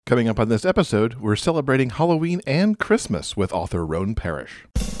Coming up on this episode, we're celebrating Halloween and Christmas with author Roan Parrish.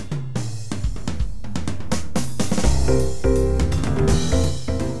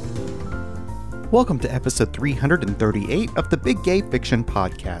 Welcome to episode 338 of the Big Gay Fiction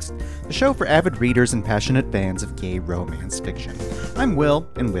Podcast, the show for avid readers and passionate fans of gay romance fiction. I'm Will,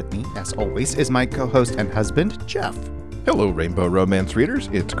 and with me, as always, is my co-host and husband, Jeff. Hello, Rainbow Romance readers.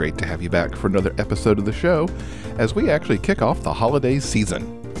 It's great to have you back for another episode of the show as we actually kick off the holiday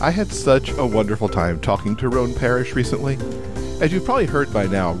season. I had such a wonderful time talking to Roan Parrish recently. As you've probably heard by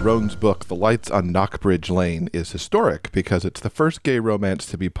now, Roan's book, The Lights on Knockbridge Lane, is historic because it's the first gay romance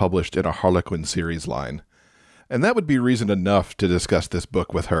to be published in a Harlequin series line. And that would be reason enough to discuss this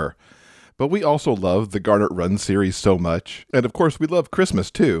book with her. But we also love the Garnet Run series so much, and of course we love Christmas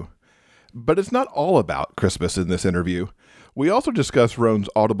too. But it's not all about Christmas in this interview. We also discuss Roan's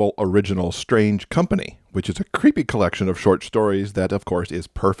Audible original Strange Company, which is a creepy collection of short stories that, of course, is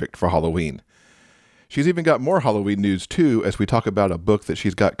perfect for Halloween. She's even got more Halloween news, too, as we talk about a book that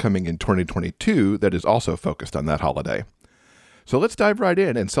she's got coming in 2022 that is also focused on that holiday. So let's dive right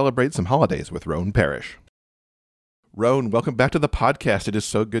in and celebrate some holidays with Roan Parrish. Roan, welcome back to the podcast. It is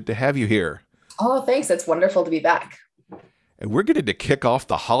so good to have you here. Oh, thanks. It's wonderful to be back. And we're getting to kick off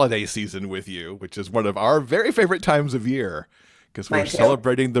the holiday season with you, which is one of our very favorite times of year, because we're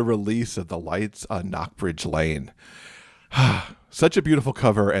celebrating the release of The Lights on Knockbridge Lane. Such a beautiful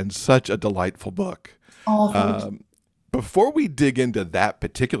cover and such a delightful book. Oh, thank you. Before we dig into that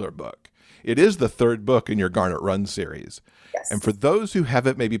particular book, it is the third book in your Garnet Run series. Yes. And for those who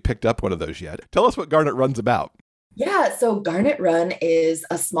haven't maybe picked up one of those yet, tell us what Garnet Run's about. Yeah, so Garnet Run is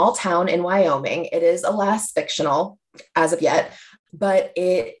a small town in Wyoming. It is, alas, fictional as of yet, but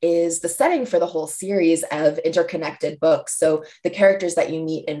it is the setting for the whole series of interconnected books. So the characters that you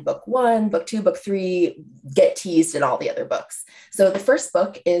meet in book 1, book 2, book 3 get teased in all the other books. So the first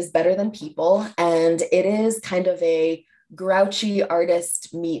book is Better Than People, and it is kind of a grouchy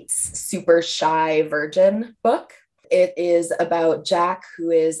artist meets super shy virgin book. It is about Jack, who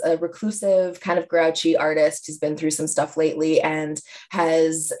is a reclusive, kind of grouchy artist who's been through some stuff lately and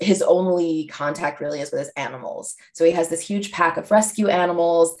has his only contact really is with his animals. So he has this huge pack of rescue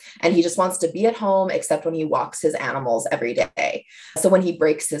animals and he just wants to be at home except when he walks his animals every day. So when he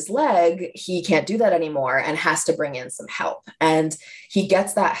breaks his leg, he can't do that anymore and has to bring in some help. And he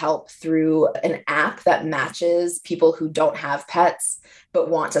gets that help through an app that matches people who don't have pets but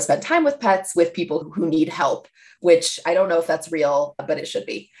want to spend time with pets with people who need help, which I don't know if that's real, but it should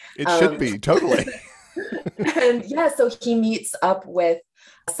be. It should be, totally. And yeah, so he meets up with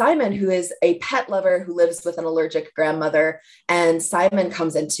Simon, who is a pet lover who lives with an allergic grandmother. And Simon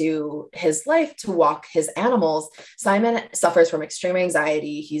comes into his life to walk his animals. Simon suffers from extreme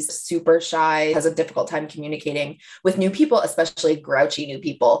anxiety. He's super shy, has a difficult time communicating with new people, especially grouchy new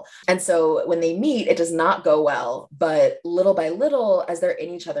people. And so when they meet, it does not go well. But little by little, as they're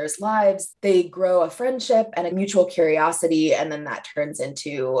in each other's lives, they grow a friendship and a mutual curiosity. And then that turns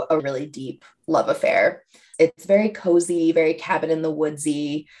into a really deep love affair. It's very cozy, very cabin in the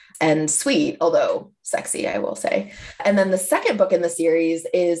woodsy and sweet, although sexy, I will say. And then the second book in the series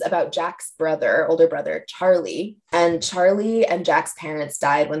is about Jack's brother, older brother, Charlie. And Charlie and Jack's parents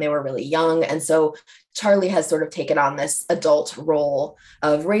died when they were really young. And so Charlie has sort of taken on this adult role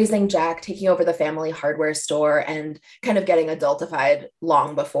of raising Jack, taking over the family hardware store and kind of getting adultified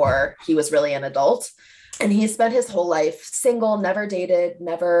long before he was really an adult. And he spent his whole life single, never dated,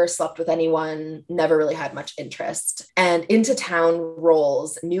 never slept with anyone, never really had much interest. And into town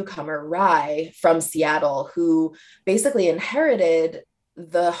rolls newcomer Rye from Seattle, who basically inherited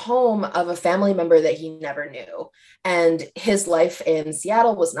the home of a family member that he never knew. And his life in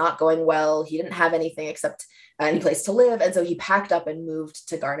Seattle was not going well. He didn't have anything except any place to live. And so he packed up and moved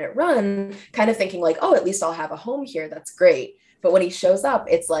to Garnet Run, kind of thinking like, oh, at least I'll have a home here. That's great. But when he shows up,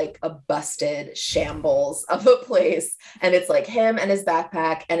 it's like a busted shambles of a place. And it's like him and his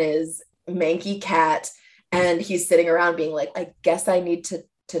backpack and his manky cat. And he's sitting around being like, I guess I need to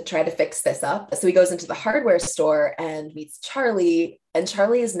try to fix this up. So he goes into the hardware store and meets Charlie. And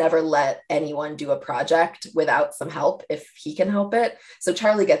Charlie has never let anyone do a project without some help if he can help it. So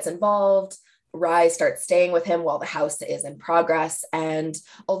Charlie gets involved. Rye starts staying with him while the house is in progress. And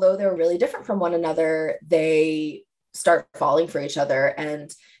although they're really different from one another, they start falling for each other. And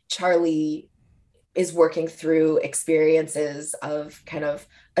Charlie is working through experiences of kind of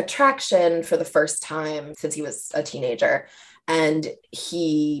attraction for the first time since he was a teenager. And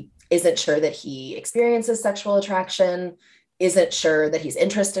he isn't sure that he experiences sexual attraction isn't sure that he's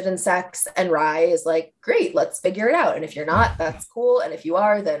interested in sex. And Rye is like, great, let's figure it out. And if you're not, that's cool. And if you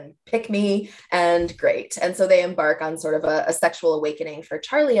are, then pick me, and great. And so they embark on sort of a sexual awakening for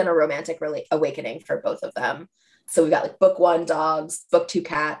Charlie and a romantic awakening for both of them. So we've got like book 1, dogs, book 2,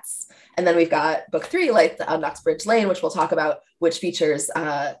 cats. And then we've got book 3, like on Knoxbridge Lane, which we'll talk about, which features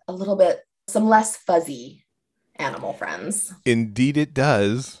a little bit, some less fuzzy animal friends. Indeed it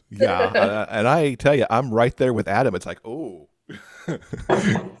does. Yeah. And I tell you, I'm right there with Adam. It's like, oh,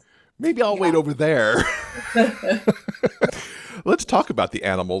 maybe I'll wait over there. Let's talk about the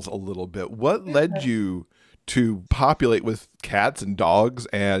animals a little bit. What led you to populate with cats and dogs?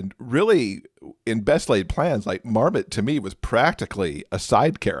 And really, in Best Laid Plans, like Marmot to me was practically a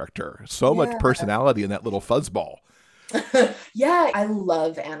side character. So much personality in that little fuzzball. Yeah, I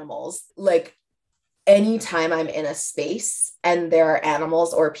love animals. Like, anytime I'm in a space and there are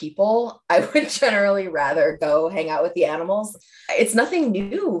animals or people, I would generally rather go hang out with the animals. It's nothing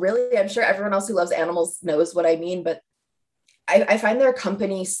new, really. I'm sure everyone else who loves animals knows what I mean, but I find their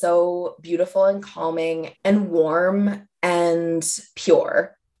company so beautiful and calming and warm and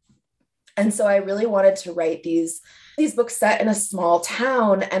pure. And so I really wanted to write these books set in a small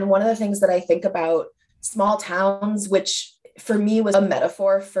town. And one of the things that I think about small towns, which for me was a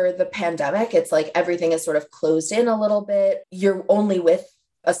metaphor for the pandemic, it's like everything is sort of closed in a little bit. You're only with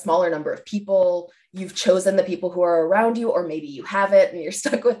a smaller number of people. You've chosen the people who are around you, or maybe you haven't and you're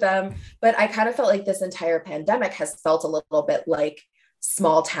stuck with them. But I kind of felt like this entire pandemic has felt a little bit like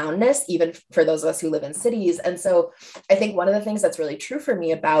small townness, even for those of us who live in cities. And so I think one of the things that's really true for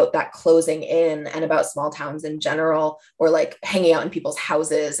me about that closing in and about small towns in general, or like hanging out in people's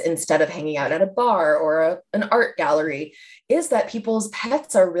houses instead of hanging out at a bar or an art gallery, is that people's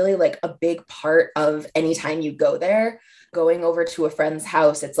pets are really like a big part of any time you go there. Going over to a friend's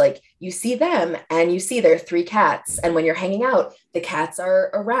house, it's like you see them and you see their 3 cats. And when you're hanging out, the cats are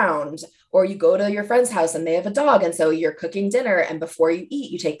around. Or you go to your friend's house and they have a dog. And so you're cooking dinner, and before you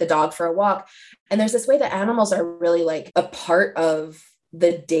eat, you take the dog for a walk. And there's this way that animals are really like a part of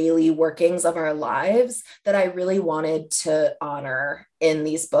the daily workings of our lives that I really wanted to honor in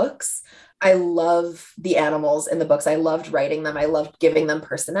these books. I love the animals in the books. I loved writing them. I loved giving them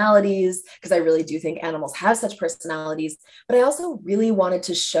personalities, because I really do think animals have such personalities. But I also really wanted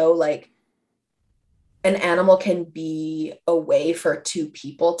to show like an animal can be a way for 2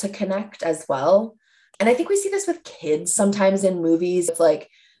 people to connect as well. And I think we see this with kids sometimes in movies. It's like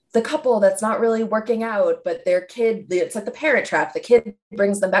the couple that's not really working out, but their kid, it's like the Parent Trap, the kid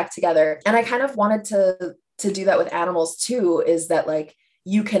brings them back together. And I kind of wanted to do that with animals too, is that like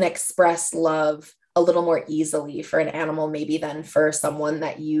you can express love a little more easily for an animal maybe than for someone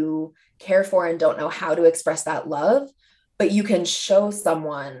that you care for and don't know how to express that love. But you can show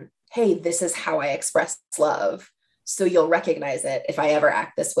someone, hey, this is how I express love. So you'll recognize it if I ever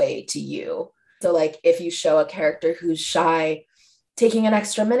act this way to you. So like if you show a character who's shy, taking an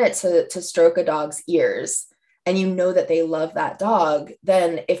extra minute to stroke a dog's ears, and you know that they love that dog,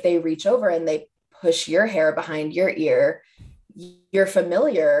 then if they reach over and they push your hair behind your ear, you're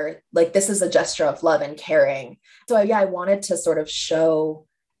familiar, like this is a gesture of love and caring. So yeah, I wanted to sort of show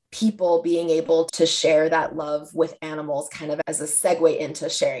people being able to share that love with animals kind of as a segue into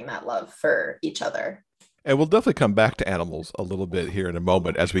sharing that love for each other. And we'll definitely come back to animals a little bit here in a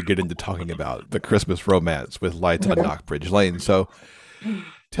moment as we get into talking about the Christmas romance with Lights on Knockbridge Lane. So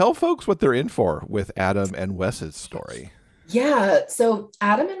tell folks what they're in for with Adam and Wes's story. Yeah. So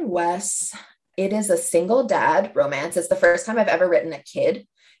Adam and Wes, it is a single dad romance. It's the first time I've ever written a kid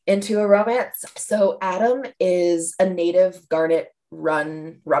into a romance. So Adam is a native Garnet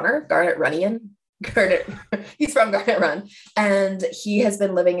Runnian. He's from Garnet Run, and he has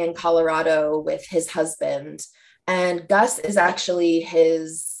been living in Colorado with his husband. And Gus is actually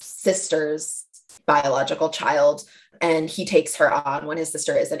his sister's biological child, and he takes her on when his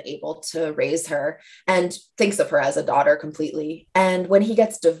sister isn't able to raise her and thinks of her as a daughter completely. And when he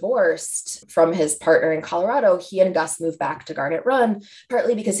gets divorced from his partner in Colorado, he and Gus move back to Garnet Run,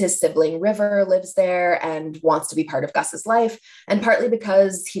 partly because his sibling River lives there and wants to be part of Gus's life, and partly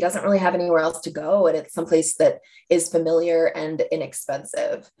because he doesn't really have anywhere else to go, and it's someplace that is familiar and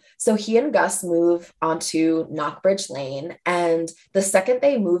inexpensive. So he and Gus move onto Knockbridge Lane, and the second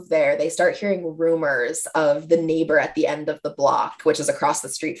they move there, they start hearing rumors of the neighbor at the end of the block, which is across the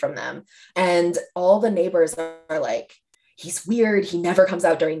street from them. And all the neighbors are like, he's weird. He never comes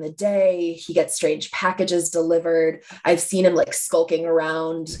out during the day. He gets strange packages delivered. I've seen him like skulking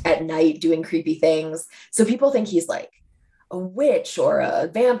around at night doing creepy things. So people think he's like a witch or a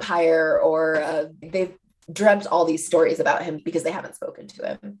vampire, or they've dreamt all these stories about him because they haven't spoken to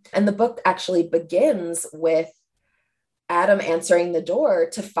him. And the book actually begins with Adam answering the door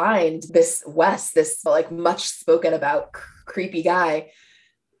to find this Wes, this like much spoken about creepy guy,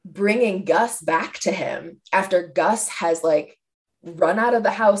 bringing Gus back to him after Gus has like run out of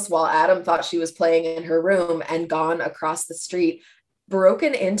the house while Adam thought she was playing in her room and gone across the street,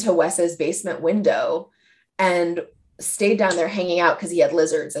 broken into Wes's basement window and stayed down there hanging out because he had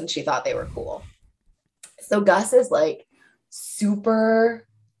lizards and she thought they were cool. So Gus is like super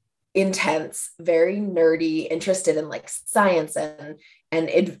intense, very nerdy, interested in like science and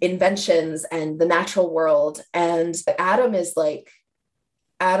inventions and the natural world. And Adam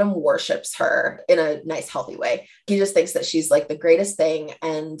worships her in a nice, healthy way. He just thinks that she's like the greatest thing.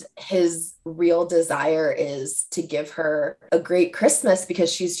 And his real desire is to give her a great Christmas because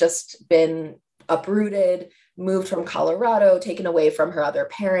she's just been uprooted, moved from Colorado, taken away from her other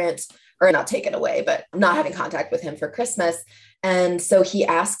parent, or not taken away, but not having contact with him for Christmas. And so he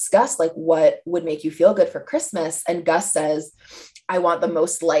asks Gus, like, what would make you feel good for Christmas? And Gus says, I want the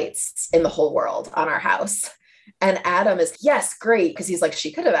most lights in the whole world on our house. And Adam is, yes, great. Because he's like,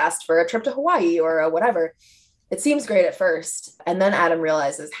 she could have asked for a trip to Hawaii or a whatever. It seems great at first. And then Adam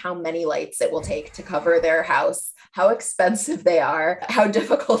realizes how many lights it will take to cover their house, how expensive they are, how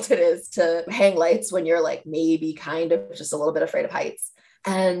difficult it is to hang lights when you're like maybe kind of just a little bit afraid of heights.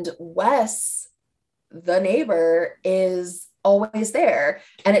 And Wes, the neighbor, is always there.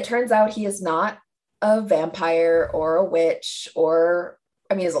 And it turns out he is not a vampire or a witch or,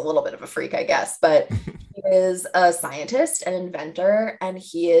 I mean, he's a little bit of a freak, I guess, but he is a scientist, an inventor, and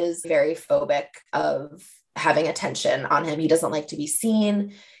he is very phobic of having attention on him. He doesn't like to be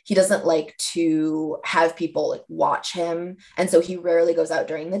seen. He doesn't like to have people like watch him. And so he rarely goes out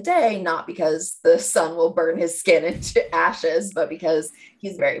during the day, not because the sun will burn his skin into ashes, but because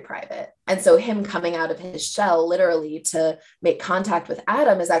he's very private. And so him coming out of his shell literally to make contact with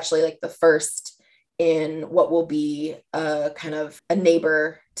Adam is actually like the first in what will be a kind of a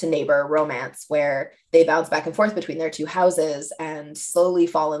neighbor to neighbor romance where they bounce back and forth between their two houses and slowly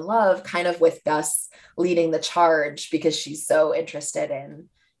fall in love, kind of with Gus leading the charge because she's so interested in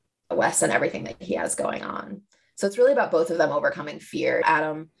Wes and everything that he has going on. So it's really about both of them overcoming fear.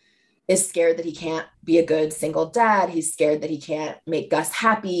 Adam is scared that he can't be a good single dad. He's scared that he can't make Gus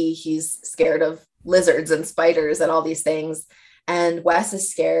happy. He's scared of lizards and spiders and all these things. And Wes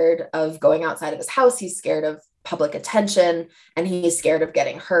is scared of going outside of his house. He's scared of public attention and he's scared of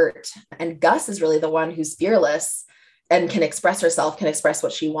getting hurt. And Gus is really the one who's fearless and can express herself, can express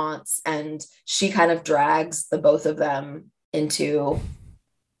what she wants. And she kind of drags the both of them into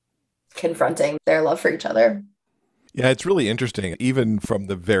confronting their love for each other. Yeah, it's really interesting, even from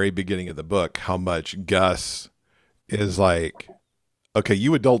the very beginning of the book, how much Gus is like, okay,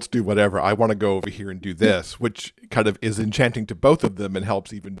 you adults do whatever. I want to go over here and do this, which kind of is enchanting to both of them and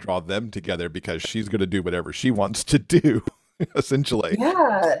helps even draw them together because she's going to do whatever she wants to do, essentially.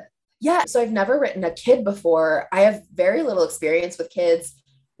 Yeah. Yeah. So I've never written a kid before. I have very little experience with kids.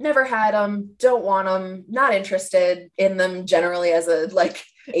 Never had them, don't want them, not interested in them generally as a like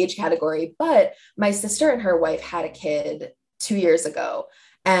age category. But my sister and her wife had a kid 2 years ago.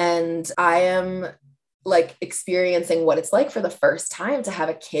 And I am like experiencing what it's like for the first time to have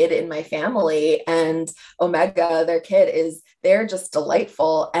a kid in my family. And Omega, their kid, they're just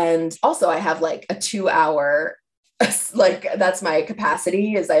delightful. And also I have like a 2-hour, like that's my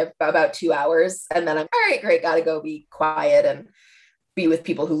capacity is I have about 2 hours. And then I'm all right, great. Got to go be quiet and be with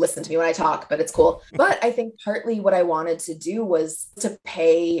people who listen to me when I talk, but it's cool. But I think partly what I wanted to do was to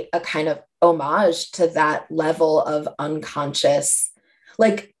pay a kind of homage to that level of unconscious,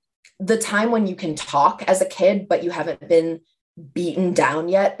 like the time when you can talk as a kid, but you haven't been beaten down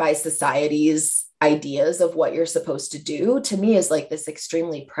yet by society's ideas of what you're supposed to do, to me is like this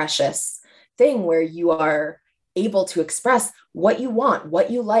extremely precious thing where you are able to express what you want, what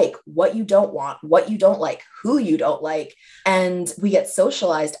you like, what you don't want, what you don't like, who you don't like. And we get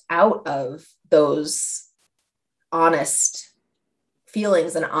socialized out of those honest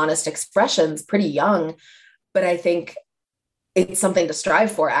feelings and honest expressions pretty young. But I think it's something to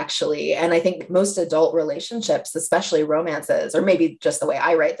strive for, actually. And I think most adult relationships, especially romances, or maybe just the way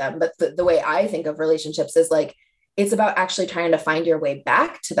I write them, but the way I think of relationships is like, it's about actually trying to find your way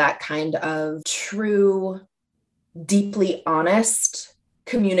back to that kind of true, deeply honest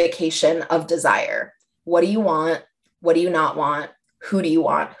communication of desire. What do you want? What do you not want? Who do you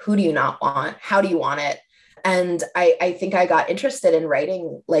want? Who do you not want? How do you want it? And I think I got interested in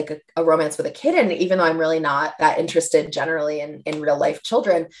writing like a romance with a kid. And even though I'm really not that interested generally in real life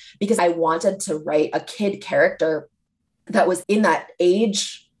children, because I wanted to write a kid character that was in that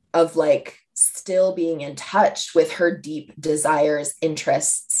age of like still being in touch with her deep desires,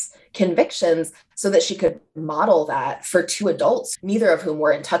 interests, convictions so that she could model that for two adults, neither of whom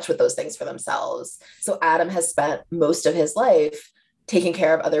were in touch with those things for themselves. So Adam has spent most of his life taking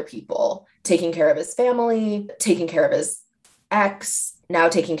care of other people, taking care of his family, taking care of his ex, now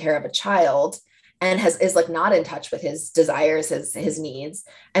taking care of a child, and is like not in touch with his desires, his needs.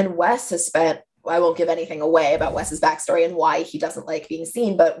 And Wes has spent, I won't give anything away about Wes's backstory and why he doesn't like being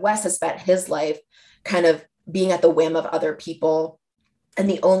seen, but Wes has spent his life kind of being at the whim of other people. And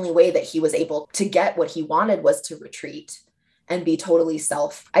the only way that he was able to get what he wanted was to retreat and be totally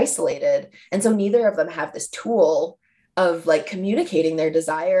self-isolated. And so neither of them have this tool of like communicating their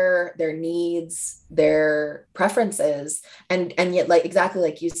desire, their needs, their preferences. And yet, like exactly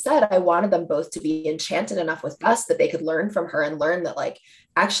like you said, I wanted them both to be enchanted enough with us that they could learn from her and learn that like,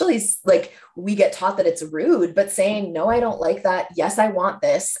 actually, like we get taught that it's rude, but saying, no, I don't like that. Yes, I want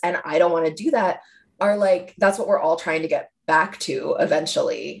this. And I don't want to do that are like, that's what we're all trying to get back to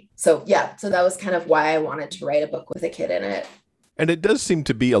eventually. So yeah, so that was kind of why I wanted to write a book with a kid in it. And it does seem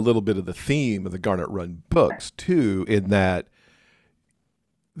to be a little bit of the theme of the Garnet Run books, too, in that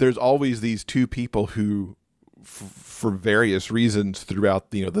there's always these two people who, for various reasons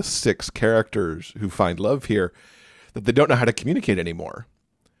throughout the 6 characters who find love here, that they don't know how to communicate anymore.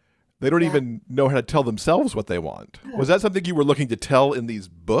 They don't even know how to tell themselves what they want. Was that something you were looking to tell in these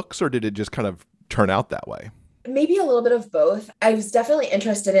books, or did it just kind of turn out that way? Maybe a little bit of both. I was definitely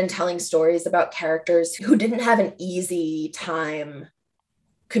interested in telling stories about characters who didn't have an easy time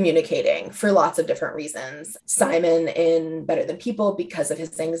communicating for lots of different reasons. Simon in Better Than People because of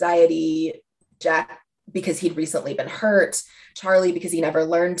his anxiety, Jack because he'd recently been hurt, Charlie because he never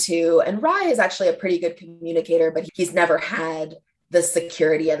learned to, and Rye is actually a pretty good communicator, but he's never had the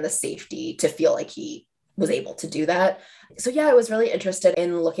security and the safety to feel like he was able to do that. So yeah, I was really interested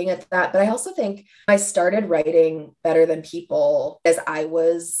in looking at that. But I also think I started writing Better Than People as I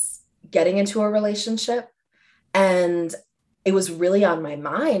was getting into a relationship. And it was really on my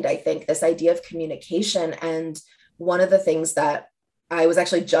mind, I think, this idea of communication. And one of the things that I was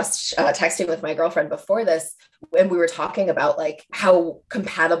actually just texting with my girlfriend before this, when we were talking about like how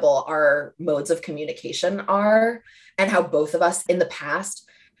compatible our modes of communication are, and how both of us in the past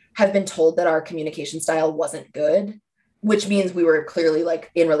have been told that our communication style wasn't good, which means we were clearly like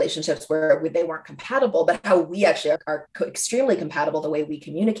in relationships where they weren't compatible, but how we actually are extremely compatible the way we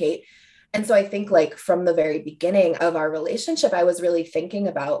communicate. And so I think like from the very beginning of our relationship, I was really thinking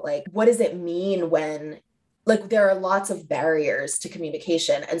about like, what does it mean when like there are lots of barriers to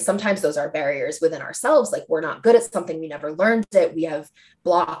communication. And sometimes those are barriers within ourselves. Like we're not good at something, we never learned it. We have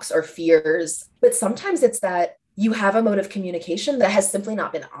blocks or fears, but sometimes it's that you have a mode of communication that has simply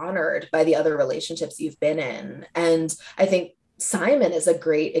not been honored by the other relationships you've been in. And I think Simon is a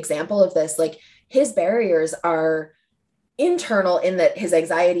great example of this. Like his barriers are internal in that his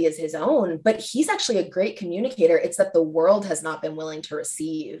anxiety is his own, but he's actually a great communicator. It's that the world has not been willing to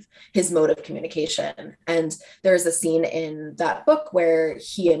receive his mode of communication. And there's a scene in that book where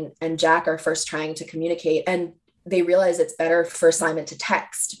he and Jack are first trying to communicate, and they realize it's better for Simon to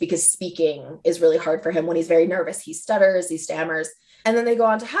text because speaking is really hard for him. When he's very nervous, he stutters, he stammers. And then they go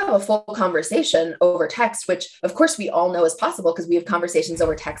on to have a full conversation over text, which of course we all know is possible because we have conversations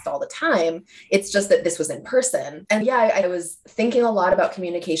over text all the time. It's just that this was in person. And yeah, I was thinking a lot about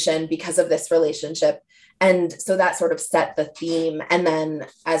communication because of this relationship. And so that sort of set the theme. And then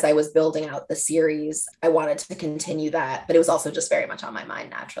as I was building out the series, I wanted to continue that, but it was also just very much on my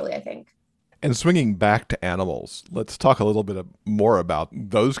mind naturally, I think. And swinging back to animals, let's talk a little bit more about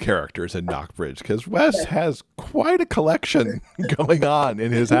those characters in Knockbridge, because Wes has quite a collection going on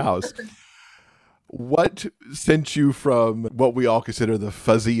in his house. What sent you from what we all consider the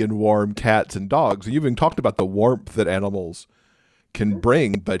fuzzy and warm cats and dogs? You even talked about the warmth that animals can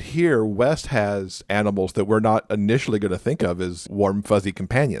bring, but here Wes has animals that we're not initially going to think of as warm, fuzzy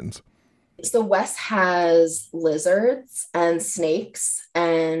companions. So Wes has lizards and snakes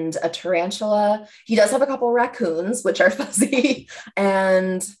and a tarantula. He does have a couple raccoons, which are fuzzy.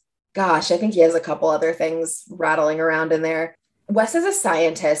 And gosh, I think he has a couple other things rattling around in there. Wes is a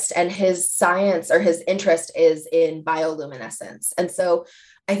scientist, and his science or his interest is in bioluminescence. And so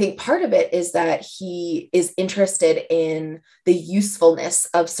I think part of it is that he is interested in the usefulness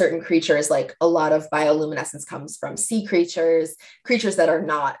of certain creatures. Like a lot of bioluminescence comes from sea creatures, creatures that are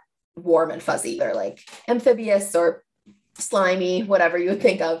not warm and fuzzy. They're like amphibious or slimy, whatever you would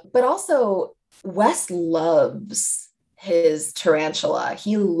think of. But also Wes loves his tarantula.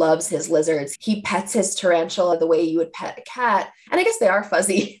 He loves his lizards. He pets his tarantula the way you would pet a cat. And I guess they are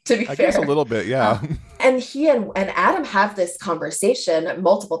fuzzy, to be fair. I guess a little bit, yeah. And he and Adam have this conversation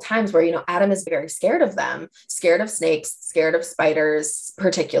multiple times where, Adam is very scared of them, scared of snakes, scared of spiders,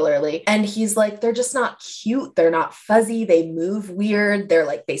 particularly. And he's like, they're just not cute. They're not fuzzy. They move weird.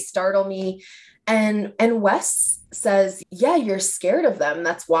 They startle me. And Wes says, yeah, you're scared of them.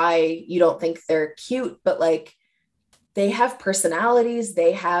 That's why you don't think they're cute. But they have personalities,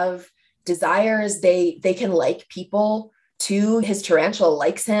 they have desires, they can like people too. His tarantula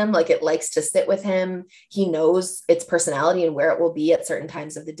likes him, it likes to sit with him. He knows its personality and where it will be at certain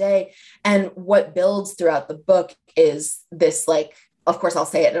times of the day. And what builds throughout the book is this, of course I'll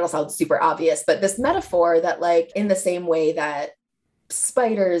say it and it'll sound super obvious, but this metaphor that in the same way that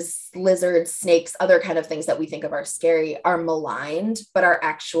spiders, lizards, snakes, other kind of things that we think of are scary are maligned, but are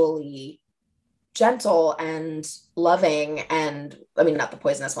actually gentle and loving, and not the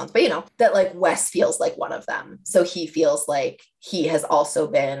poisonous ones, but that Wes feels like one of them. So he feels like he has also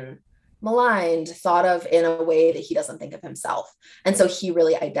been maligned, thought of in a way that he doesn't think of himself. And so he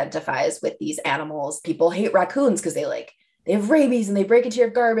really identifies with these animals. People hate raccoons because they have rabies and they break into your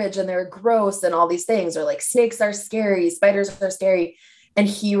garbage and they're gross and all these things, or snakes are scary, spiders are scary. And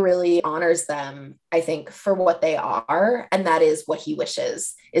he really honors them, I think, for what they are. And that is what he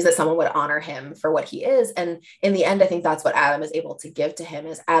wishes, is that someone would honor him for what he is. And in the end, I think that's what Adam is able to give to him,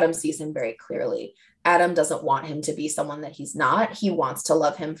 is Adam sees him very clearly. Adam doesn't want him to be someone that he's not. He wants to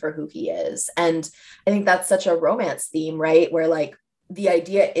love him for who he is. And I think that's such a romance theme, right? Where the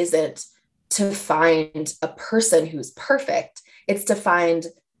idea isn't to find a person who's perfect. It's to find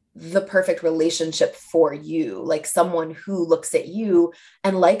the perfect relationship for you, someone who looks at you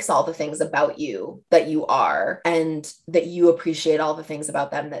and likes all the things about you that you are, and that you appreciate all the things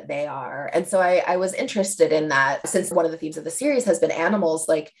about them that they are. And so I was interested in that, since one of the themes of the series has been animals.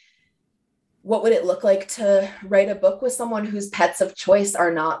 What would it look like to write a book with someone whose pets of choice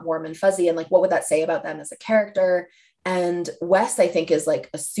are not warm and fuzzy? And what would that say about them as a character? And Wes, I think, is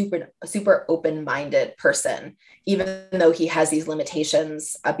a super open-minded person, even though he has these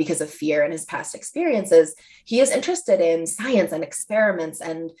limitations because of fear and his past experiences. He is interested in science and experiments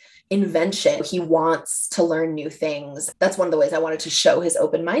and invention. He wants to learn new things. That's one of the ways I wanted to show his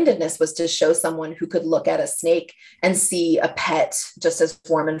open-mindedness, was to show someone who could look at a snake and see a pet just as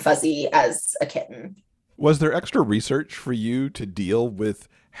warm and fuzzy as a kitten. Was there extra research for you to deal with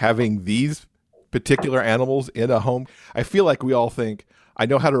having these particular animals in a home? I feel like we all think, I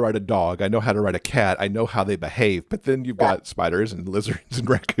know how to ride a dog, I know how to ride a cat, I know how they behave, but then you've got spiders and lizards and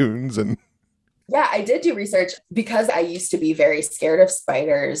raccoons. And yeah, I did do research because I used to be very scared of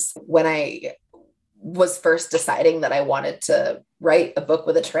spiders. When I was first deciding that I wanted to write a book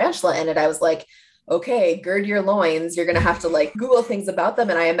with a tarantula in it, I was like, okay, gird your loins. You're going to have to Google things about them.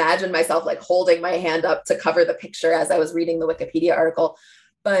 And I imagined myself holding my hand up to cover the picture as I was reading the Wikipedia article.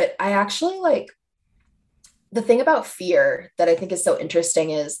 But I actually the thing about fear that I think is so interesting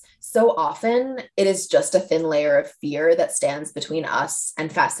is, so often it is just a thin layer of fear that stands between us and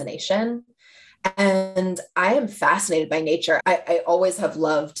fascination. And I am fascinated by nature. I always have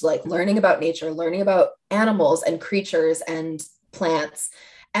loved learning about nature, learning about animals and creatures and plants.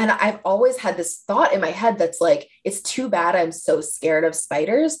 And I've always had this thought in my head that's it's too bad I'm so scared of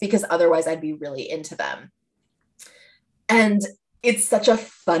spiders, because otherwise I'd be really into them. And it's such a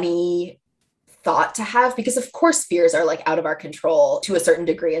funny thought to have, because of course fears are out of our control to a certain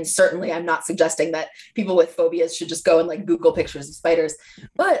degree. And certainly I'm not suggesting that people with phobias should just go and Google pictures of spiders.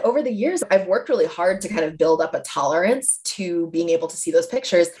 But over the years, I've worked really hard to kind of build up a tolerance to being able to see those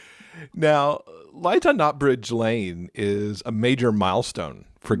pictures. Now, Light on Knotbridge Lane is a major milestone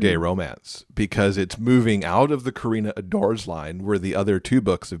for gay romance, because it's moving out of the Karina Adores line where the other two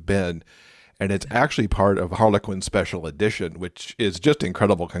books have been. And it's actually part of Harlequin Special Edition, which is just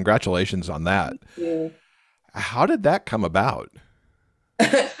incredible. Congratulations on that. Thank you. How did that come about?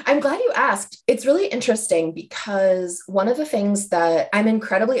 I'm glad you asked. It's really interesting, because one of the things that I'm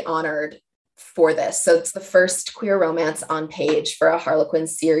incredibly honored for this. So it's the first queer romance on page for a Harlequin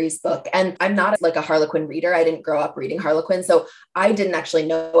series book. And I'm not a Harlequin reader. I didn't grow up reading Harlequin. So I didn't actually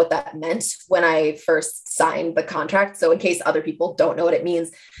know what that meant when I first signed the contract. So in case other people don't know what it means,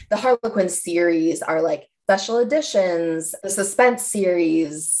 the Harlequin series are special editions, the suspense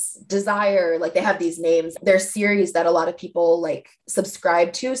series, Desire, they have these names. They're series that a lot of people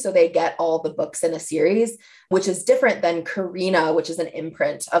subscribe to. So they get all the books in a series, which is different than Karina, which is an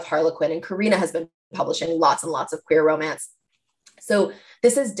imprint of Harlequin. And Karina has been publishing lots and lots of queer romance. So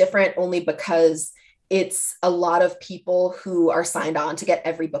this is different only because it's a lot of people who are signed on to get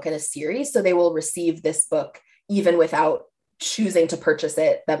every book in a series. So they will receive this book even without choosing to purchase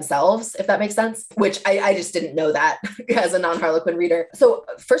it themselves, if that makes sense, which I just didn't know that as a non-Harlequin reader. So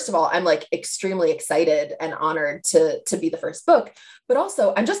first of all, I'm like extremely excited and honored to be the first book, but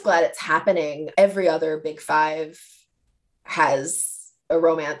also I'm just glad it's happening. Every other Big Five has a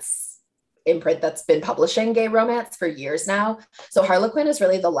romance imprint that's been publishing gay romance for years now. So Harlequin is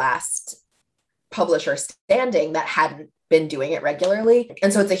really the last publisher standing that hadn't been doing it regularly.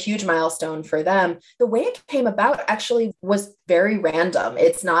 And so it's a huge milestone for them. The way it came about actually was very random.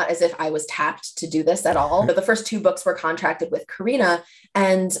 It's not as if I was tapped to do this at all. The first 2 books were contracted with Carina,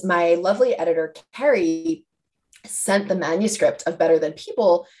 and my lovely editor, Carrie, sent the manuscript of Better Than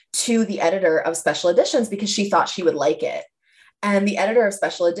People to the editor of Special Editions because she thought she would like it. And the editor of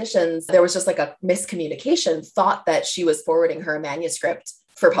Special Editions, there was just like a miscommunication, thought that she was forwarding her a manuscript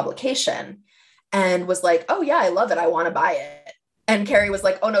for publication, and was like, oh yeah, I love it, I want to buy it. And Carrie was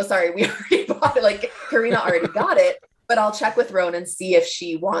like, oh no, sorry, we already bought it. Like Carina already got it, but I'll check with Roan and see if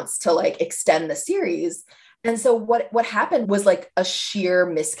she wants to like extend the series. And so what happened was like a sheer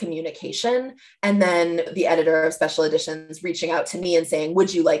miscommunication. And then the editor of Special Editions reaching out to me and saying,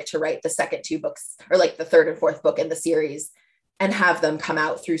 would you like to write the second 2 books, or like the 3rd and 4th book in the series, and have them come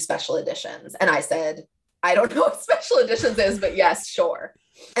out through Special Editions? And I said, I don't know what Special Editions is, but yes, sure.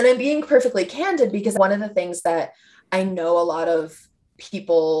 And I'm being perfectly candid because one of the things that I know a lot of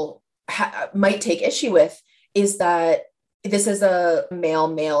people might take issue with is that this is a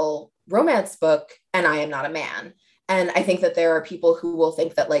male romance book and I am not a man. And I think that there are people who will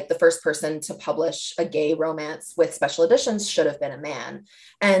think that like the first person to publish a gay romance with Special Editions should have been a man.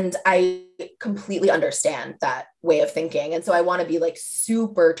 And I completely understand that way of thinking. And so I want to be like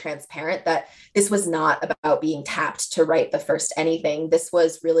super transparent that this was not about being tapped to write the first anything. This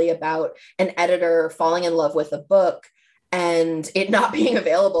was really about an editor falling in love with a book and it not being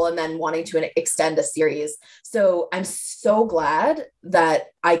available and then wanting to extend a series. So I'm so glad that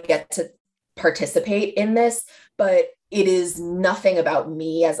I get to participate in this, but it is nothing about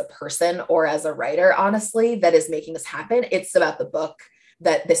me as a person or as a writer, honestly, that is making this happen. It's about the book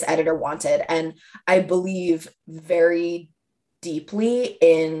that this editor wanted. And I believe very deeply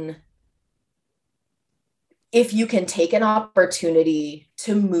in, if you can take an opportunity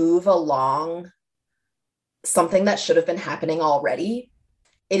to move along something that should have been happening already,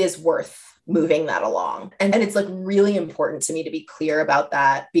 it is worth moving that along. And it's like really important to me to be clear about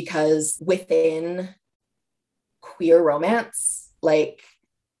that, because within queer romance, like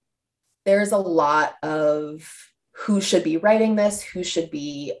there's a lot of who should be writing this, who should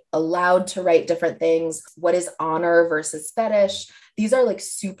be allowed to write different things, what is honor versus fetish. These are like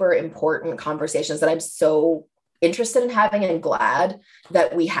super important conversations that I'm so interested in having and glad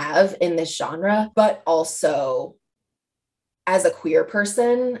that we have in this genre. But also, as a queer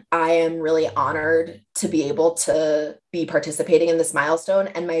person, I am really honored to be able to be participating in this milestone.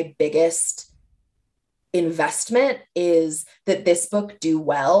 And my biggest investment is that this book do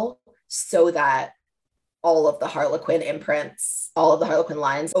well so that all of the Harlequin imprints, all of the Harlequin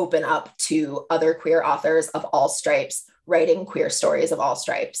lines open up to other queer authors of all stripes, writing queer stories of all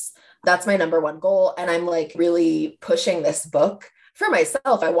stripes. That's my number one goal. And I'm like really pushing this book for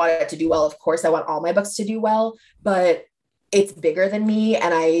myself. I want it to do well. Of course, I want all my books to do well, but it's bigger than me.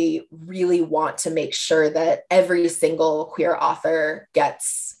 And I really want to make sure that every single queer author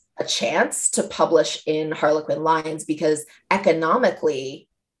gets a chance to publish in Harlequin lines, because economically,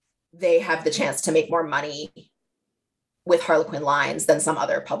 they have the chance to make more money with Harlequin lines than some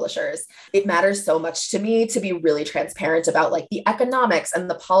other publishers. It matters so much to me to be really transparent about like the economics and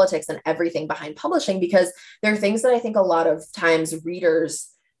the politics and everything behind publishing, because there are things that I think a lot of times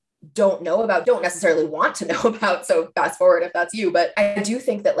readers don't know about, don't necessarily want to know about. So fast forward if that's you. But I do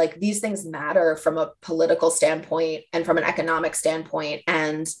think that like these things matter from a political standpoint and from an economic standpoint.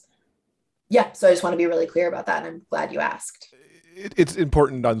 And yeah, so I just want to be really clear about that. And I'm glad you asked. It's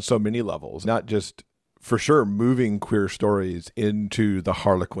important on so many levels, not just for sure moving queer stories into the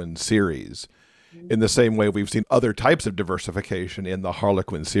Harlequin series in the same way we've seen other types of diversification in the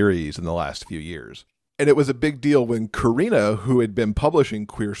Harlequin series in the last few years. And it was a big deal when Carina, who had been publishing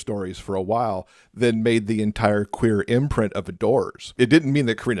queer stories for a while, then made the entire queer imprint of Adores. It didn't mean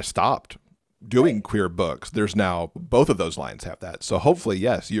that Carina stopped doing queer books. There's now, both of those lines have that. So hopefully,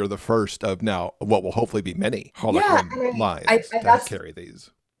 yes, you're the first of now what will hopefully be many Harlequin lines that carry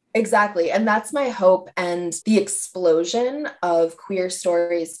these. Exactly. And that's my hope. And the explosion of queer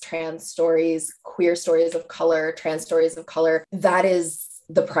stories, trans stories, queer stories of color, trans stories of color, that is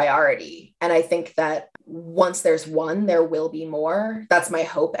the priority. And I think that once there's one, there will be more. That's my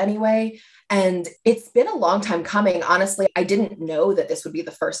hope anyway. And it's been a long time coming. Honestly, I didn't know that this would be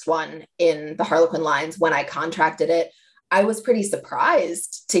the first one in the Harlequin lines when I contracted it. I was pretty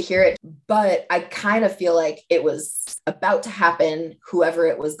surprised to hear it, but I kind of feel like it was about to happen, whoever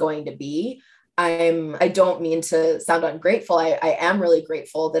it was going to be. I don't mean to sound ungrateful. I am really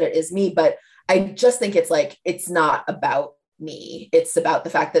grateful that it is me, but I just think it's not about me. It's about the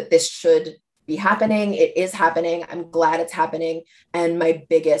fact that this should be happening. It is happening. I'm glad it's happening. And my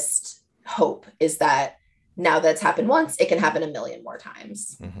biggest hope is that now that it's happened once, it can happen a million more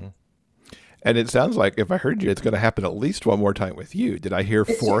times. Mm-hmm. And it sounds like, if I heard you, it's going to happen at least one more time with you. Did I hear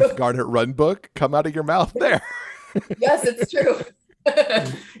It's fourth true. Garnet Run book come out of your mouth there? Yes, it's true.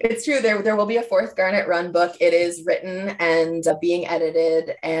 It's true. There will be a fourth Garnet Run book. It is written and being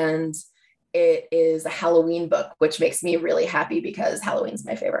edited, and it is a Halloween book, which makes me really happy because Halloween's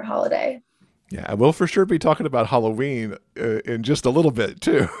my favorite holiday. Yeah, I will for sure be talking about Halloween in just a little bit,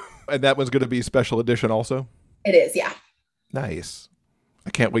 too. And that one's going to be special edition also? It is, yeah. Nice. I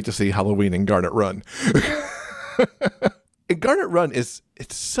can't wait to see Halloween in Garnet Run. And Garnet Run it's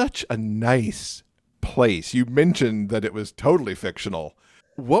such a nice place. You mentioned that it was totally fictional.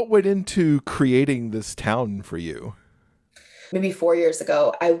 What went into creating this town for you? Maybe 4 years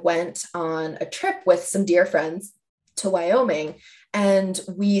ago, I went on a trip with some dear friends to Wyoming, and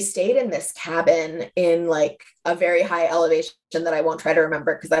we stayed in this cabin in like a very high elevation that I won't try to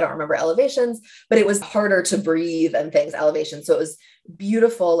remember because I don't remember elevations, but it was harder to breathe and things elevation. So it was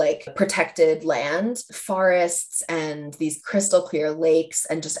beautiful, like protected land, forests, and these crystal clear lakes,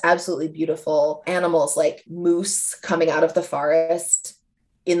 and just absolutely beautiful animals like moose coming out of the forest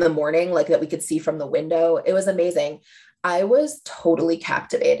in the morning, like that we could see from the window. It was amazing. I was totally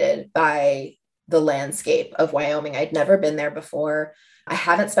captivated by the landscape of Wyoming. I'd never been there before. I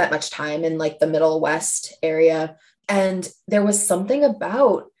haven't spent much time in like the Middle West area. And there was something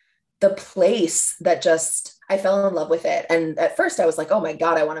about the place that just, I fell in love with it. And at first I was like, oh my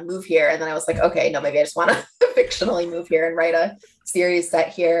God, I want to move here. And then I was like, okay, no, maybe I just want to fictionally move here and write a series set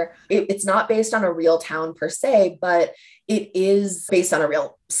here. It's not based on a real town per se, but it is based on a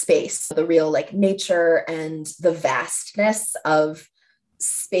real space, the real like nature and the vastness of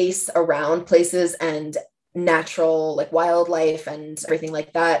space around places and natural like wildlife and everything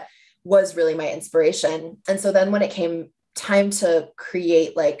like that was really my inspiration. And so then when it came time to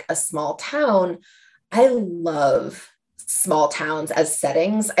create like a small town, I love small towns as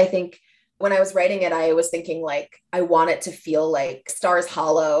settings. I think when I was writing it, I was thinking like, I want it to feel like Stars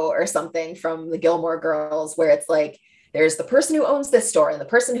Hollow or something from the Gilmore Girls, where it's like, there's the person who owns this store and the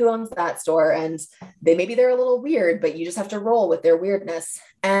person who owns that store. And maybe they're a little weird, but you just have to roll with their weirdness.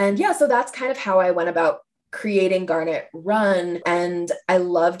 And yeah, so that's kind of how I went about creating Garnet Run. And I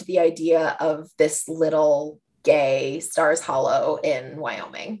loved the idea of this little gay Stars Hollow in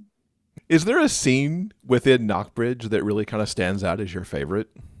Wyoming. Is there a scene within Knockbridge that really kind of stands out as your favorite?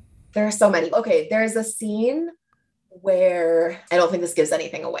 There are so many. Okay, there's a scene where, I don't think this gives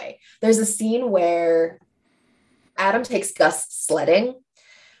anything away. There's a scene where Adam takes Gus sledding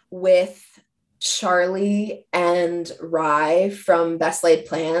with Charlie and Rye from Best Laid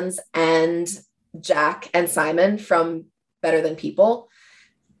Plans and Jack and Simon from Better Than People.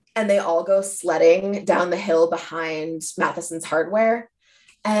 And they all go sledding down the hill behind Matheson's Hardware.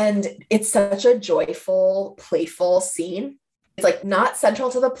 And it's such a joyful, playful scene. It's like not central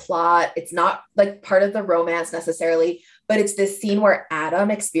to the plot. It's not like part of the romance necessarily, but it's this scene where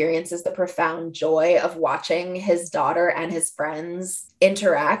Adam experiences the profound joy of watching his daughter and his friends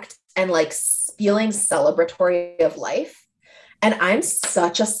interact and like feeling celebratory of life. And I'm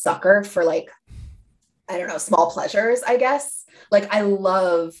such a sucker for like, I don't know, small pleasures, I guess. Like I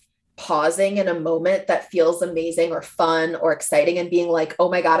love pausing in a moment that feels amazing or fun or exciting and being like,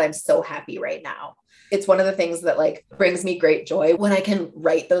 oh my God, I'm so happy right now. It's one of the things that like brings me great joy when I can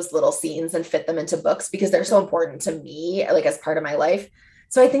write those little scenes and fit them into books because they're so important to me, like as part of my life.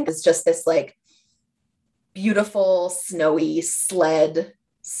 So I think it's just this like beautiful, snowy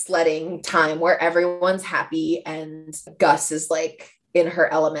sledding time where everyone's happy and Gus is like in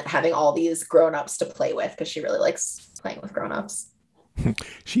her element, having all these grownups to play with because she really likes playing with grownups.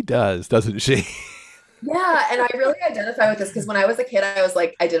 She does, doesn't she? Yeah. And I really identify with this because when I was a kid, I was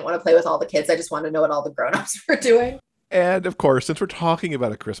like, I didn't want to play with all the kids. I just wanted to know what all the grownups were doing. And of course, since we're talking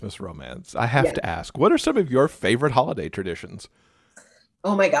about a Christmas romance, I have to ask, what are some of your favorite holiday traditions?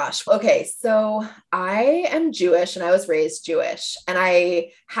 Oh my gosh. Okay. So I am Jewish and I was raised Jewish. And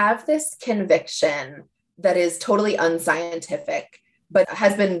I have this conviction that is totally unscientific but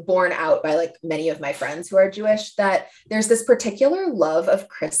has been borne out by like many of my friends who are Jewish, that there's this particular love of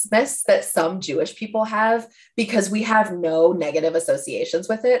Christmas that some Jewish people have because we have no negative associations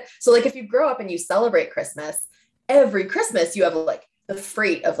with it. So like if you grow up and you celebrate Christmas, every Christmas you have like the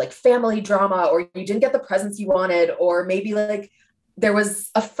freight of like family drama, or you didn't get the presents you wanted, or maybe like there was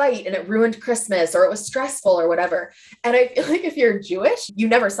a fight and it ruined Christmas, or it was stressful or whatever. And I feel like if you're Jewish, you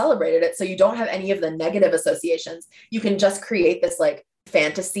never celebrated it. So you don't have any of the negative associations. You can just create this like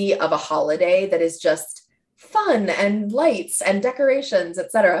fantasy of a holiday that is just fun and lights and decorations,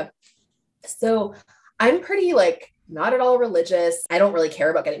 etc. So I'm pretty like not at all religious. I don't really care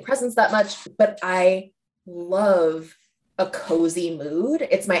about getting presents that much, but I love a cozy mood.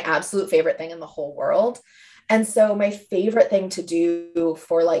 It's my absolute favorite thing in the whole world. And so my favorite thing to do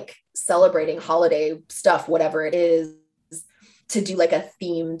for like celebrating holiday stuff, whatever it is, to do like a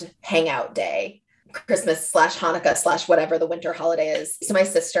themed hangout day, Christmas/Hanukkah/ whatever the winter holiday is. So my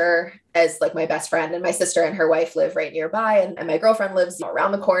sister is like my best friend, and my sister and her wife live right nearby. And my girlfriend lives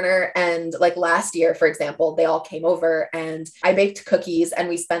around the corner. And like last year, for example, they all came over and I baked cookies and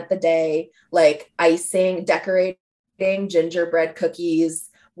we spent the day like icing, decorating gingerbread cookies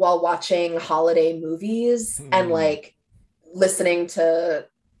while watching holiday movies and like listening to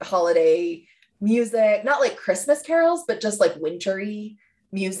holiday music, not like Christmas carols, but just like wintry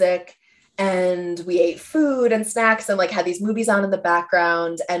music. And we ate food and snacks and like had these movies on in the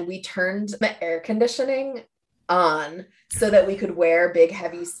background. And we turned the air conditioning on so that we could wear big,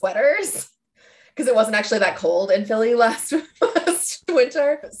 heavy sweaters because it wasn't actually that cold in Philly last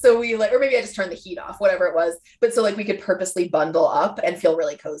winter. So we like, or maybe I just turned the heat off, whatever it was. But so like we could purposely bundle up and feel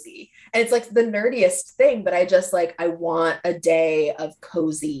really cozy. And it's like the nerdiest thing, but I just like, I want a day of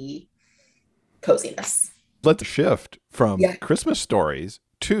coziness. Let's shift from Christmas stories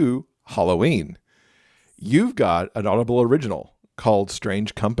to Halloween. You've got an Audible original called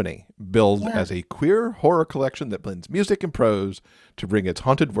Strange Company, billed as a queer horror collection that blends music and prose to bring its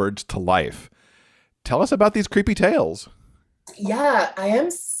haunted words to life. Tell us about these creepy tales. Yeah, I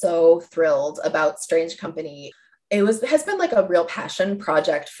am so thrilled about Strange Company. Has been like a real passion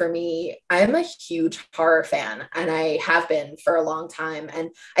project for me. I'm a huge horror fan, and I have been for a long time.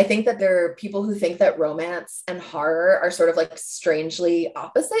 And I think that there are people who think that romance and horror are sort of like strangely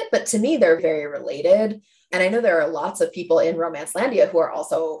opposite, but to me, they're very related. And I know there are lots of people in Romancelandia who are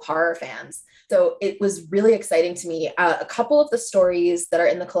also horror fans. So it was really exciting to me. A couple of the stories that are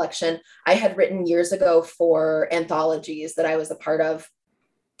in the collection I had written years ago for anthologies that I was a part of,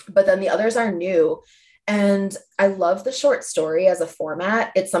 but then the others are new. And I love the short story as a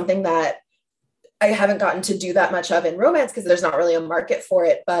format. It's something that I haven't gotten to do that much of in romance because there's not really a market for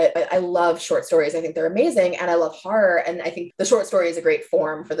it, but I love short stories. I think they're amazing. And I love horror. And I think the short story is a great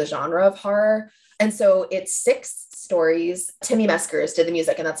form for the genre of horror. And so it's 6 stories. Timmy Meskers did the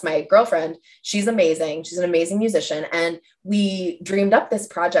music, and that's my girlfriend. She's amazing. She's an amazing musician. And we dreamed up this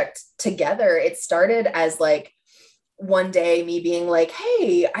project together. It started as like one day me being like,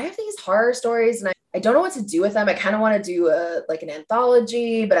 hey, I have these horror stories and I don't know what to do with them. I kind of want to do an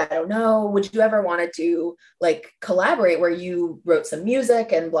anthology, but I don't know. Would you ever want to do like collaborate where you wrote some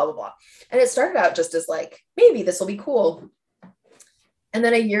music and blah, blah, blah. And it started out just as like, maybe this will be cool. And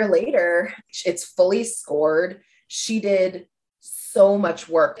then a year later, it's fully scored. She did so much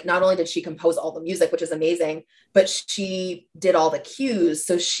work. Not only did she compose all the music, which is amazing, but she did all the cues.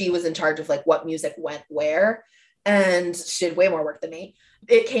 So she was in charge of like what music went where, and she did way more work than me.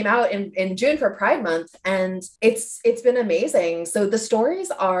 It came out in June for Pride Month, and it's been amazing. So the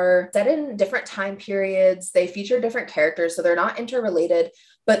stories are set in different time periods. They feature different characters, so they're not interrelated,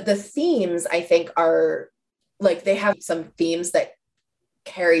 but the themes I think are like, they have some themes that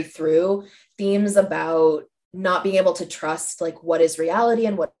carry through, themes about not being able to trust like what is reality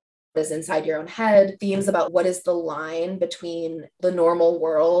and what is inside your own head, themes about what is the line between the normal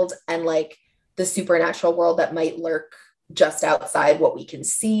world and like the supernatural world that might lurk just outside what we can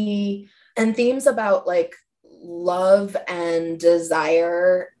see, and themes about like love and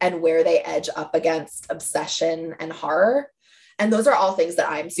desire and where they edge up against obsession and horror. And those are all things that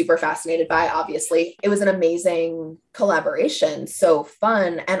I'm super fascinated by, obviously. It was an amazing collaboration, so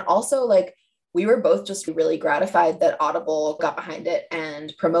fun. And also like, we were both just really gratified that Audible got behind it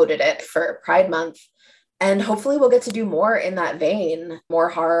and promoted it for Pride Month. And hopefully we'll get to do more in that vein, more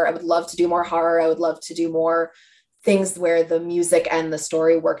horror. I would love to do more horror. I would love to do more things where the music and the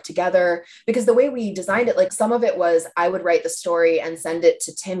story work together, because the way we designed it, like some of it was I would write the story and send it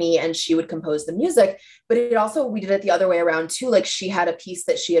to Timmy and she would compose the music, but it also, we did it the other way around too. Like she had a piece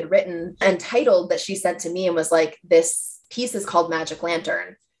that she had written and titled that she sent to me and was like, this piece is called Magic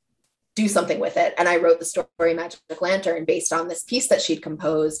Lantern. do something with it. And I wrote the story Magic Lantern based on this piece that she'd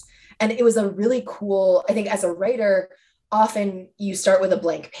composed. And it was a really cool, I think as a writer, often you start with a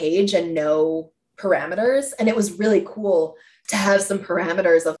blank page and no parameters. And it was really cool to have some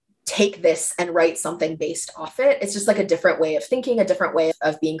parameters of take this and write something based off it. It's just like a different way of thinking, a different way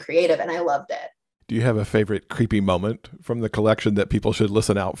of being creative. And I loved it. Do you have a favorite creepy moment from the collection that people should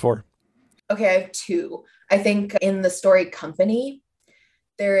listen out for? Okay, I have two. I think in the story Company,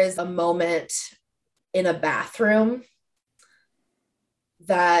 there is a moment in a bathroom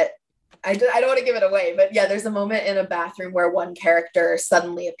that I don't want to give it away, but yeah, there's a moment in a bathroom where one character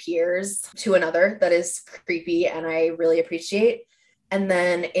suddenly appears to another that is creepy and I really appreciate. And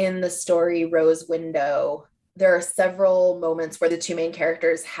then in the story Rose Window, there are several moments where the two main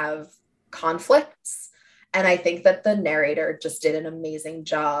characters have conflicts. And I think that the narrator just did an amazing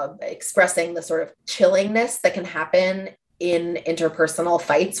job expressing the sort of chillingness that can happen in interpersonal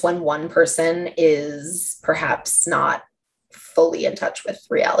fights when one person is perhaps not fully in touch with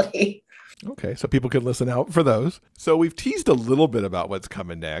reality. Okay, so people can listen out for those. So we've teased a little bit about what's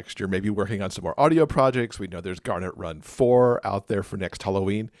coming next. You're maybe working on some more audio projects. We know there's Garnet Run 4 out there for next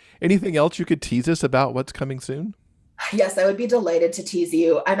Halloween. Anything else you could tease us about what's coming soon? Yes, I would be delighted to tease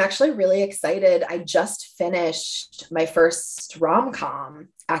you. I'm actually really excited. I just finished my first rom-com,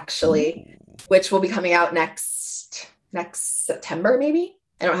 actually, which will be coming out next September, maybe.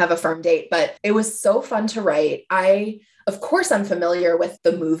 I don't have a firm date, but it was so fun to write. Of course, I'm familiar with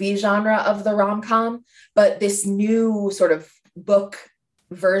the movie genre of the rom-com, but this new sort of book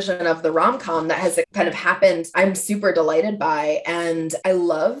version of the rom-com that has kind of happened, I'm super delighted by. And I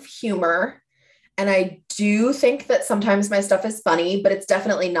love humor. And I do think that sometimes my stuff is funny, but it's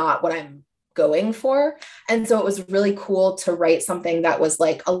definitely not what I'm going for. And so it was really cool to write something that was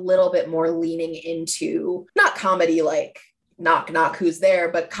like a little bit more leaning into not comedy like knock knock who's there,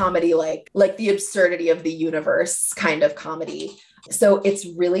 but comedy like the absurdity of the universe kind of comedy. So it's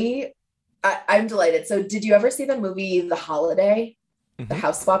really I'm delighted. So did you ever see the movie The Holiday, the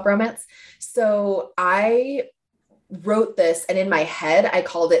house swap romance? So I wrote this and in my head I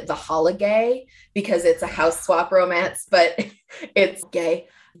called it The Holiday because it's a house swap romance, but it's gay.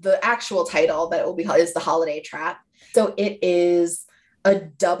 The actual title that it will be called is The Holiday Trap. So it is a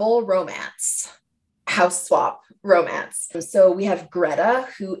double romance, house swap romance. So we have Greta,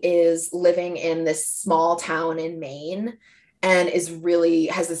 who is living in this small town in Maine and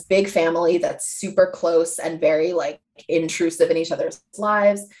has this big family that's super close and very like intrusive in each other's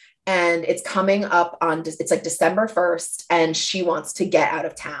lives. And it's coming up on, it's like December 1st, and she wants to get out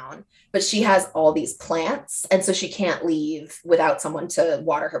of town, but she has all these plants. And so she can't leave without someone to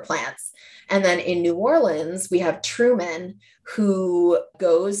water her plants. And then in New Orleans, we have Truman, who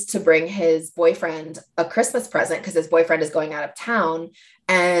goes to bring his boyfriend a Christmas present because his boyfriend is going out of town,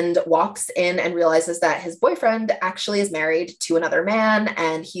 and walks in and realizes that his boyfriend actually is married to another man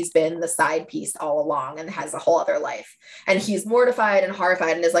and he's been the side piece all along and has a whole other life. And he's mortified and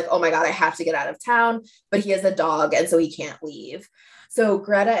horrified and is like, oh my God, I have to get out of town, but he has a dog and so he can't leave. So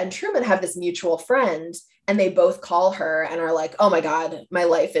Greta and Truman have this mutual friend and they both call her and are like, oh my God, my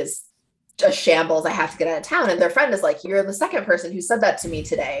life is a shambles. I have to get out of town. And their friend is like, you're the second person who said that to me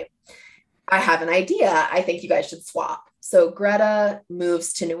today. I have an idea. I think you guys should swap. So Greta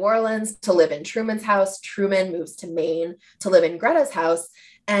moves to New Orleans to live in Truman's house. Truman moves to Maine to live in Greta's house.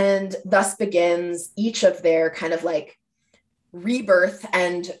 And thus begins each of their kind of like rebirth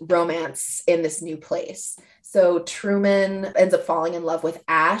and romance in this new place. So Truman ends up falling in love with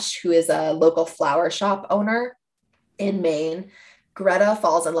Ash, who is a local flower shop owner in Maine. Greta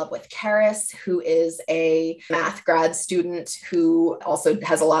falls in love with Karis, who is a math grad student who also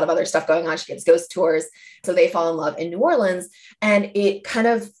has a lot of other stuff going on. She gives ghost tours. So they fall in love in New Orleans. And it kind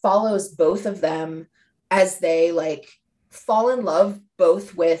of follows both of them as they like fall in love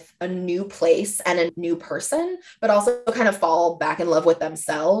both with a new place and a new person, but also kind of fall back in love with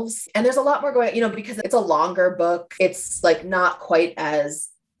themselves. And there's a lot more going, because it's a longer book. It's like not quite as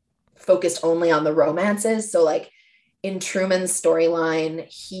focused only on the romances. So like, in Truman's storyline,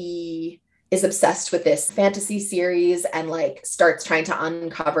 he is obsessed with this fantasy series and like starts trying to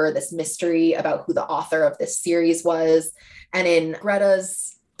uncover this mystery about who the author of this series was. And in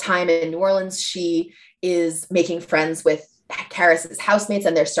Greta's time in New Orleans, she is making friends with Karis's housemates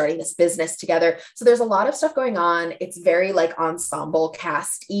and they're starting this business together. So there's a lot of stuff going on. It's very like ensemble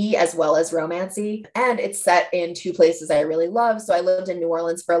cast-y as well as romance-y. And it's set in two places I really love. So I lived in New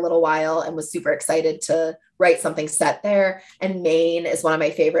Orleans for a little while and was super excited to write something set there. And Maine is one of my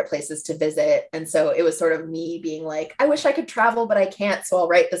favorite places to visit. And so it was sort of me being like, I wish I could travel, but I can't. So I'll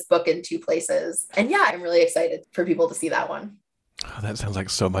write this book in two places. And yeah, I'm really excited for people to see that one. Oh, that sounds like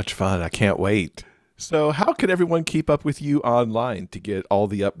so much fun. I can't wait. So how can everyone keep up with you online to get all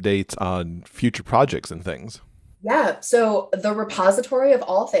the updates on future projects and things? Yeah, so the repository of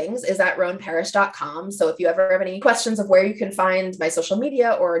all things is at roanparish.com. So if you ever have any questions of where you can find my social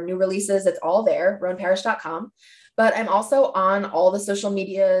media or new releases, it's all there, roanparish.com. But I'm also on all the social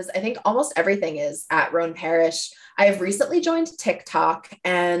medias. I think almost everything is at Roan Parish. I have recently joined TikTok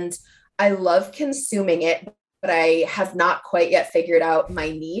and I love consuming it, but I have not quite yet figured out my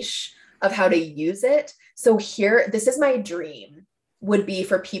niche of how to use it. So here, this is my dream, would be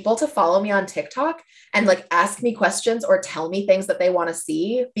for people to follow me on TikTok and like ask me questions or tell me things that they want to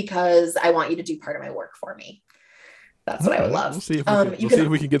see, because I want you to do part of my work for me. That's what I would love. We'll see if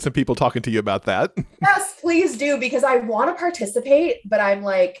we can get some people talking to you about that. Yes, please do, because I want to participate, but I'm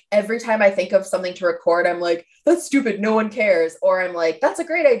like, every time I think of something to record, I'm like, that's stupid, no one cares. Or I'm like, that's a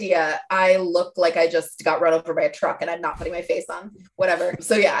great idea. I look like I just got run over by a truck and I'm not putting my face on, whatever.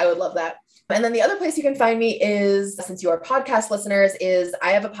 So yeah, I would love that. And then the other place you can find me is, since you are podcast listeners, is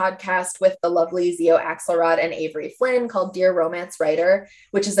I have a podcast with the lovely Zio Axelrod and Avery Flynn called Dear Romance Writer,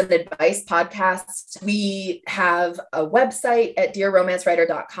 which is an advice podcast. We have a website at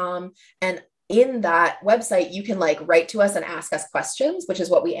dearromancewriter.com. And in that website, you can like write to us and ask us questions, which is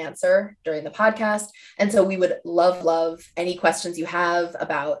what we answer during the podcast. And so we would love any questions you have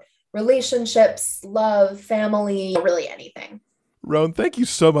about relationships, love, family, really anything. Roan, thank you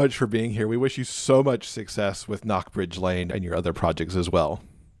so much for being here. We wish you so much success with Knockbridge Lane and your other projects as well.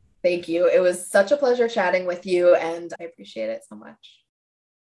 Thank you. It was such a pleasure chatting with you, and I appreciate it so much.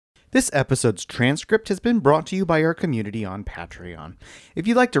 This episode's transcript has been brought to you by our community on Patreon. If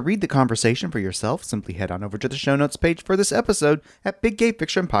you'd like to read the conversation for yourself, simply head on over to the show notes page for this episode at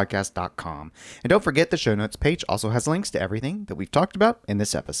biggayfictionpodcast.com. And don't forget, the show notes page also has links to everything that we've talked about in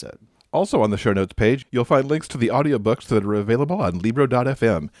this episode. Also on the show notes page, you'll find links to the audiobooks that are available on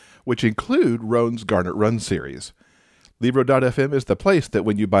Libro.fm, which include Roan's Garnet Run series. Libro.fm is the place that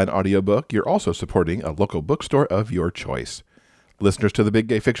when you buy an audiobook, you're also supporting a local bookstore of your choice. Listeners to the Big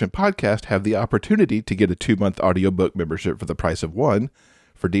Gay Fiction podcast have the opportunity to get a 2-month audiobook membership for the price of one.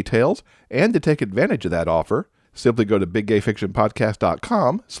 For details and to take advantage of that offer, simply go to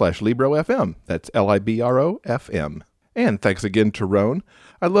biggayfictionpodcast.com/LibroFM. That's LIBROFM. And thanks again to Roan.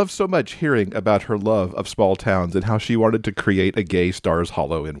 I love so much hearing about her love of small towns and how she wanted to create a gay Stars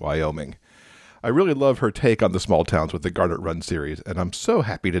Hollow in Wyoming. I really love her take on the small towns with the Garnet Run series, and I'm so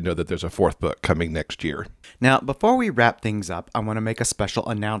happy to know that there's a 4th book coming next year. Now, before we wrap things up, I want to make a special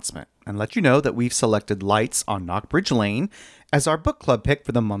announcement and let you know that we've selected Lights on Knockbridge Lane as our book club pick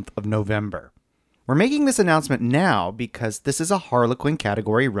for the month of November. We're making this announcement now because this is a Harlequin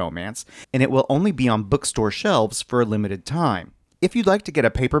category romance, and it will only be on bookstore shelves for a limited time. If you'd like to get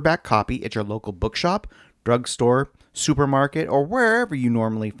a paperback copy at your local bookshop, drugstore, supermarket, or wherever you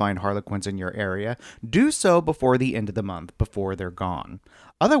normally find Harlequins in your area, do so before the end of the month, before they're gone.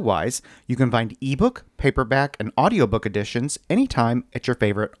 Otherwise, you can find ebook, paperback, and audiobook editions anytime at your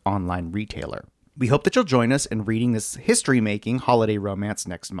favorite online retailer. We hope that you'll join us in reading this history-making holiday romance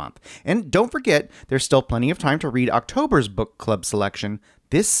next month. And don't forget, there's still plenty of time to read October's book club selection,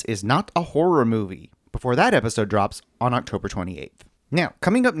 This Is Not a Horror Movie, before that episode drops on October 28th. Now,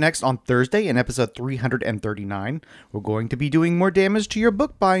 coming up next on Thursday in episode 339, we're going to be doing more damage to your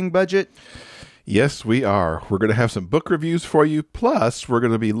book buying budget. Yes, we are. We're going to have some book reviews for you, plus we're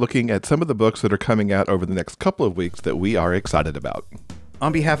going to be looking at some of the books that are coming out over the next couple of weeks that we are excited about.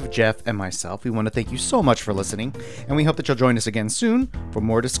 On behalf of Jeff and myself, we want to thank you so much for listening, and we hope that you'll join us again soon for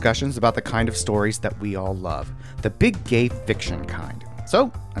more discussions about the kind of stories that we all love, the big gay fiction kind.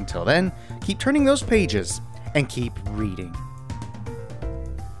 So, until then, keep turning those pages and keep reading.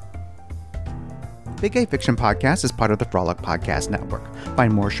 Big Gay Fiction Podcast is part of the Frolic Podcast Network.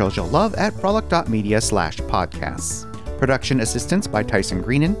 Find more shows you'll love at frolic.media/podcasts. Production assistance by Tyson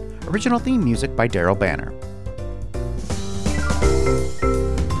Greenan. Original theme music by Daryl Banner.